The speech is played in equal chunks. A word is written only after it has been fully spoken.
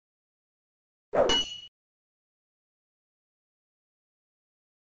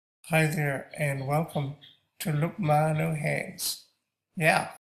Hi there, and welcome to Look My No Hands. Yeah,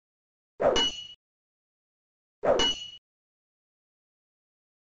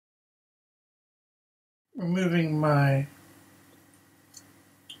 removing my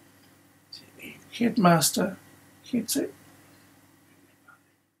headmaster headset,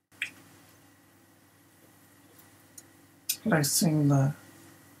 placing the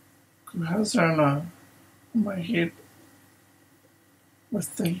Quha Zono on my head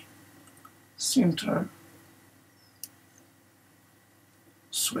with the center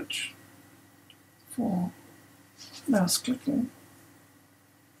switch for mouse clicking.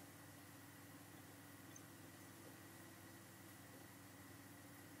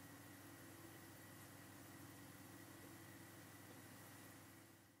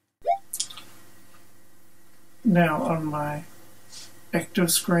 Now on my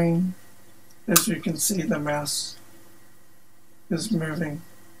active screen, as you can see, the mouse is moving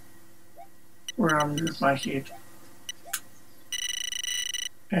where I move my head.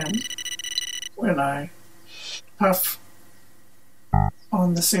 And when I puff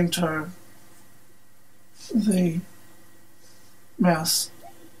on the center, the mouse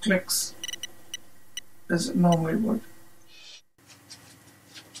clicks as it normally would.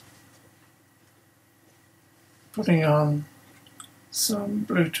 Putting on some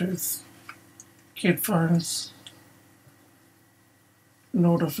Bluetooth headphones in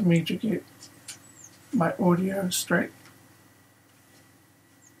order for me to get my audio straight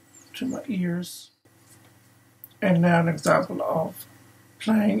to my ears. And now an example of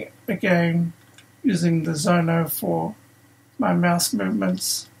playing a game using the Zono for my mouse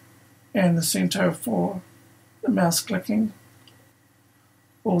movements and the Cento for the mouse clicking.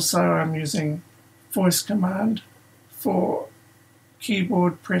 Also, I'm using voice command for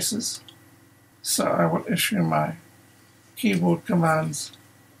keyboard presses, so I will issue my keyboard commands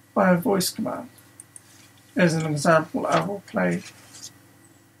by voice command. As an example, I will play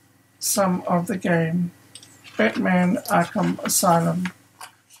some of the game Batman Arkham Asylum.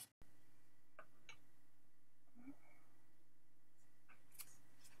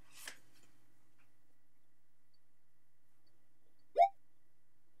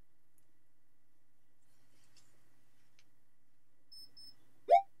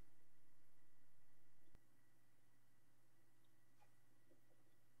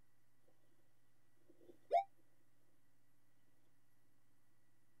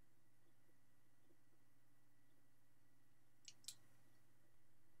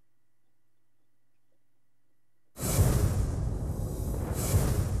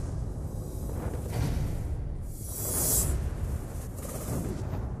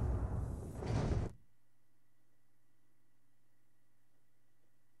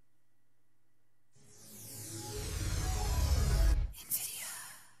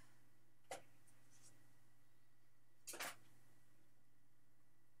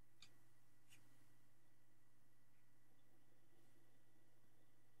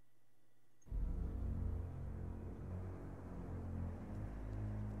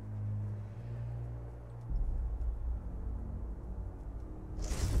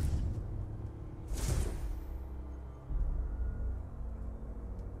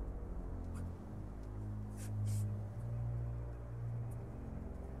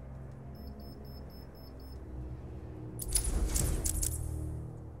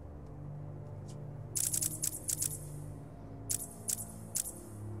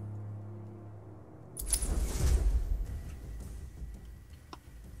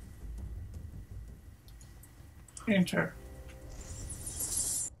 Enter.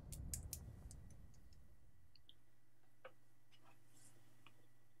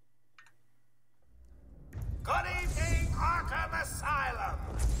 Good evening, Arkham Asylum.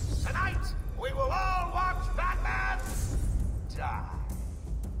 Tonight, we will all watch Batman die.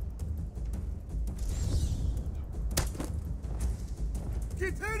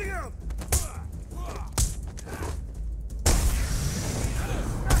 Get out of here!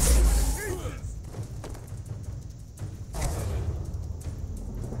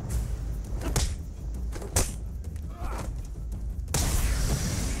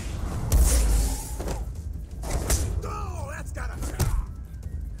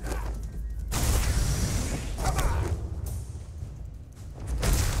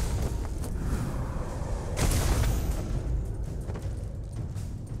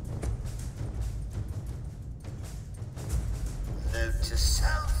 Note to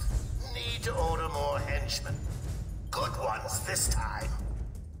self, need to order more henchmen. Good ones this time.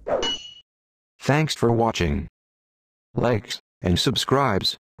 Thanks for watching. Likes and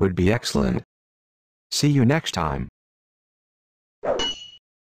subscribes would be excellent. See you next time.